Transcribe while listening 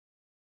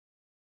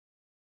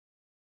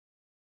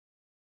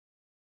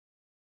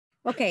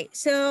Okay,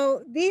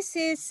 so this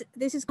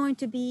is going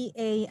to be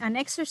an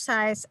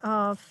exercise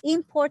of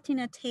importing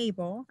a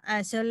table.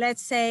 So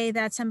let's say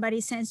that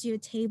somebody sends you a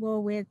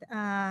table with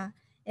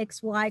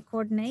XY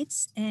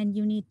coordinates, and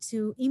you need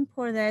to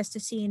import this to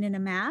see it in a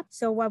map.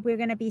 So what we're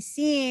going to be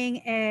seeing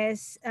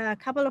is a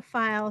couple of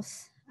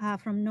files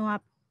from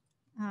NOAA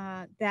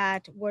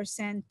that were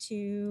sent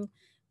to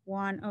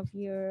one of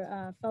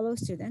your fellow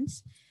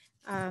students.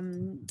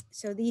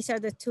 So these are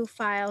the two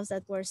files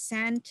that were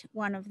sent.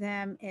 One of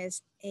them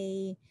is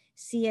a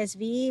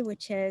CSV,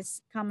 which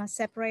is comma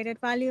separated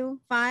value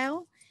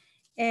file.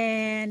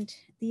 And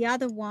the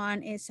other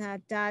one is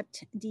a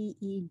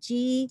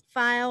 .deg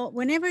file.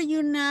 Whenever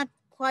you're not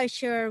quite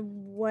sure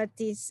what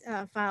these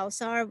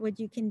files are, what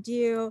you can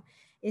do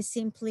is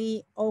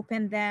simply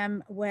open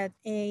them with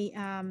a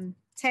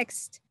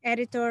text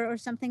editor or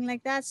something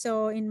like that.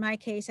 So in my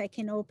case, I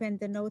can open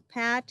the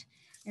notepad,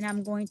 and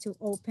I'm going to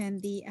open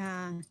the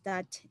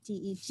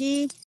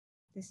 .deg.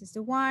 This is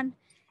the one.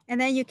 And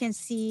then you can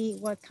see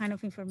what kind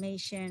of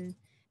information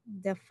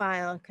the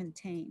file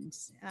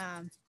contains.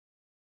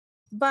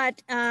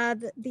 But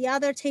the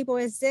other table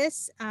is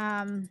this.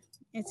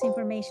 It's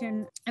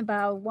information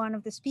about one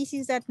of the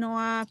species that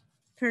NOAA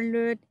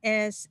Perlut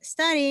is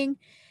studying.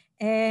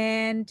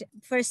 And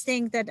first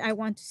thing that I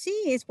want to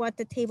see is what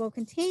the table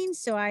contains.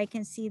 So I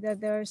can see that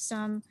there are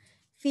some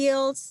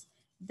fields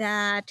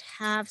that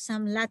have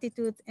some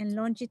latitude and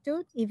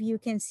longitude. If you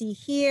can see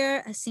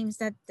here, it seems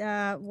that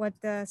what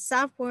the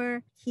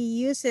software he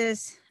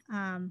uses,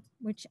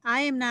 which I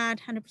am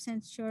not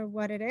 100% sure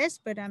what it is,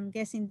 but I'm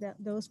guessing that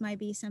those might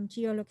be some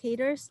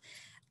geolocators,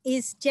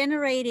 is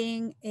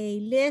generating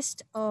a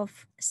list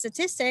of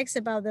statistics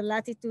about the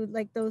latitude,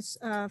 like those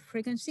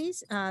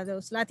frequencies,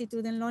 those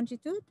latitude and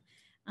longitude,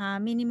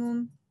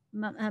 minimum,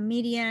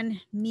 median,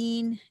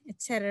 mean,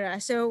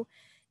 etc. So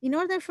in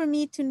order for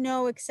me to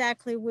know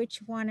exactly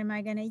which one am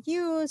I going to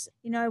use,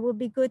 it would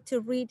be good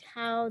to read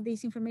how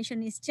this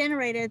information is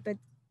generated, but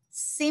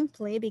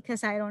simply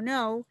because I don't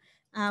know,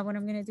 what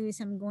I'm going to do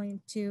is I'm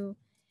going to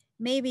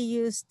maybe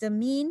use the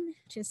mean,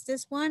 which is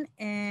this one,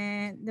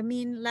 and the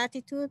mean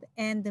latitude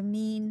and the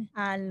mean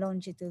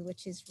longitude,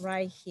 which is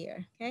right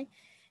here, okay?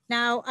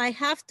 Now I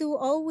have to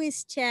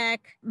always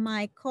check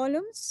my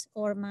columns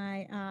or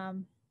my,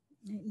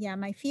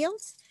 my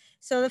fields.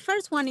 So the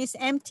first one is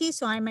empty,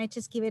 so I might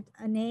just give it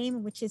a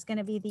name, which is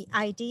gonna be the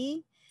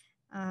ID.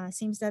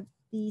 Seems that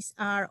these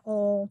are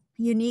all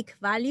unique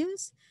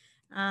values.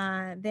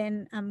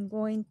 Then I'm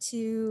going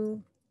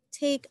to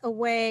take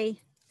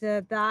away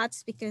the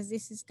dots because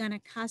this is gonna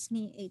cause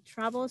me a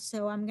trouble.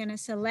 So I'm gonna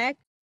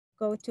select,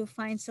 go to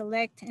find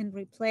select and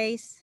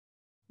replace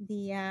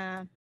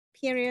the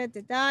period,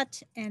 the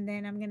dot, and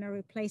then I'm gonna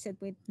replace it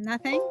with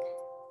nothing.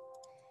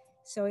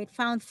 So it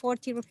found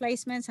 40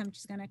 replacements. I'm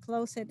just gonna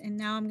close it. And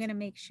now I'm gonna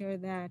make sure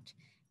that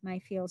my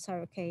fields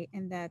are okay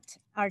and that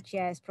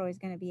ArcGIS Pro is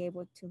gonna be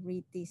able to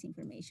read this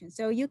information.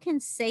 So you can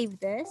save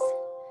this,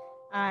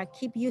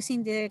 keep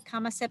using the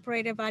comma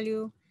separated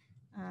value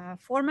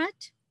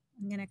format.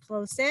 I'm gonna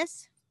close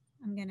this.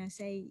 I'm gonna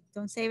say,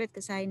 don't save it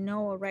because I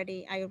know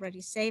already, I already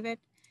saved it.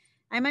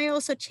 I might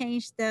also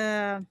change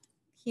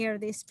here,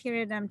 this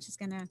period, I'm just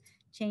gonna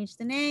change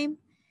the name.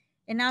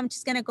 And now I'm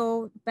just gonna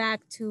go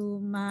back to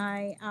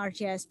my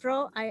ArcGIS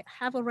Pro. I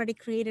have already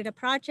created a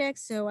project,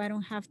 so I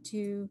don't have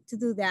to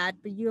do that,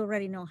 but you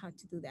already know how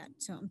to do that.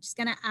 So I'm just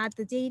gonna add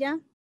the data,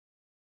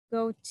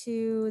 go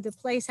to the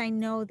place I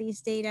know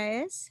this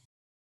data is.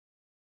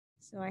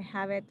 So I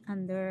have it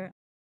under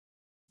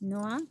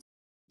NOAA,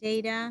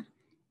 data,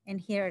 and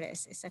here it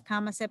is. It's a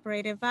comma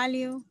separated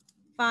value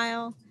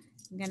file.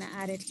 I'm gonna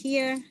add it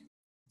here.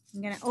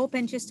 I'm gonna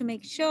open just to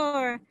make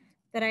sure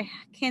that I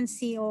can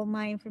see all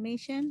my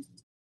information.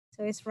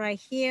 So it's right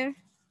here,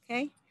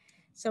 okay?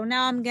 So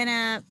now I'm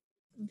gonna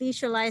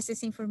visualize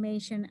this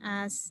information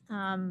as,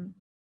 I'm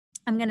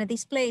gonna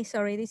display,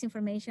 this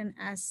information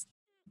as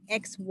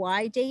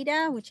XY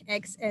data, which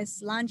X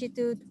is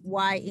longitude,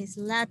 Y is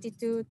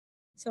latitude.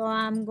 So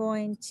I'm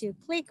going to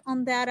click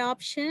on that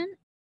option.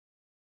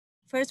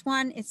 First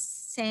one is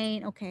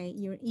saying, okay,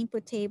 your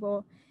input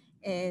table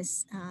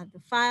is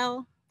the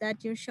file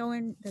that you're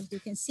showing, that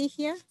you can see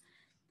here.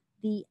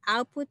 The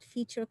output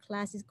feature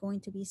class is going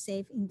to be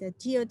saved in the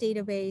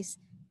geodatabase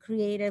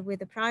created with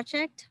the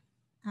project.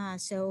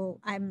 So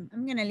I'm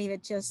gonna leave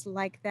it just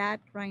like that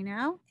right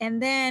now.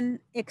 And then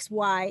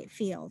XY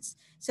fields.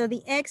 So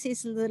the X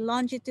is the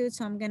longitude,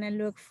 so I'm gonna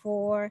look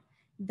for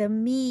the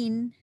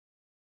mean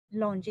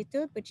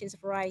longitude, which is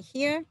right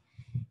here.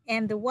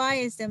 And the Y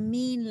is the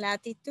mean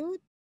latitude.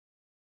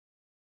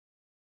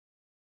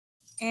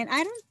 And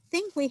I don't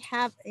think we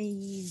have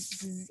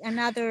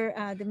another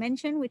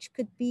dimension, which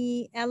could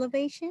be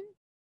elevation.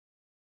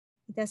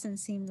 It doesn't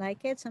seem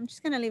like it. So I'm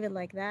just gonna leave it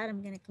like that.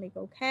 I'm gonna click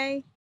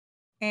OK.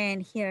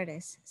 And here it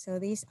is. So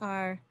these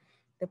are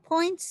the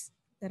points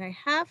that I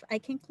have. I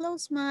can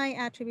close my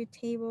attribute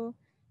table.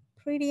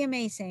 Pretty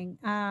amazing.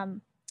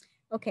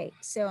 Okay,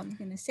 so I'm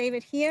gonna save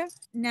it here.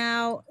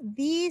 Now,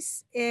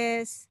 this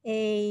is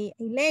a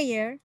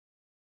layer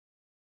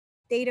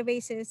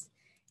databases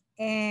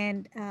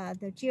and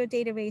the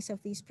geodatabase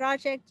of this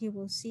project, you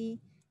will see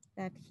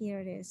that here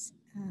it is,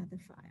 the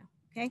file.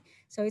 Okay,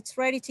 so it's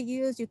ready to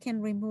use. You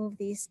can remove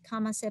this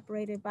comma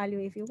separated value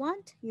if you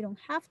want. You don't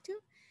have to,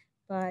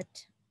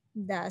 but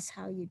that's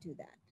how you do that.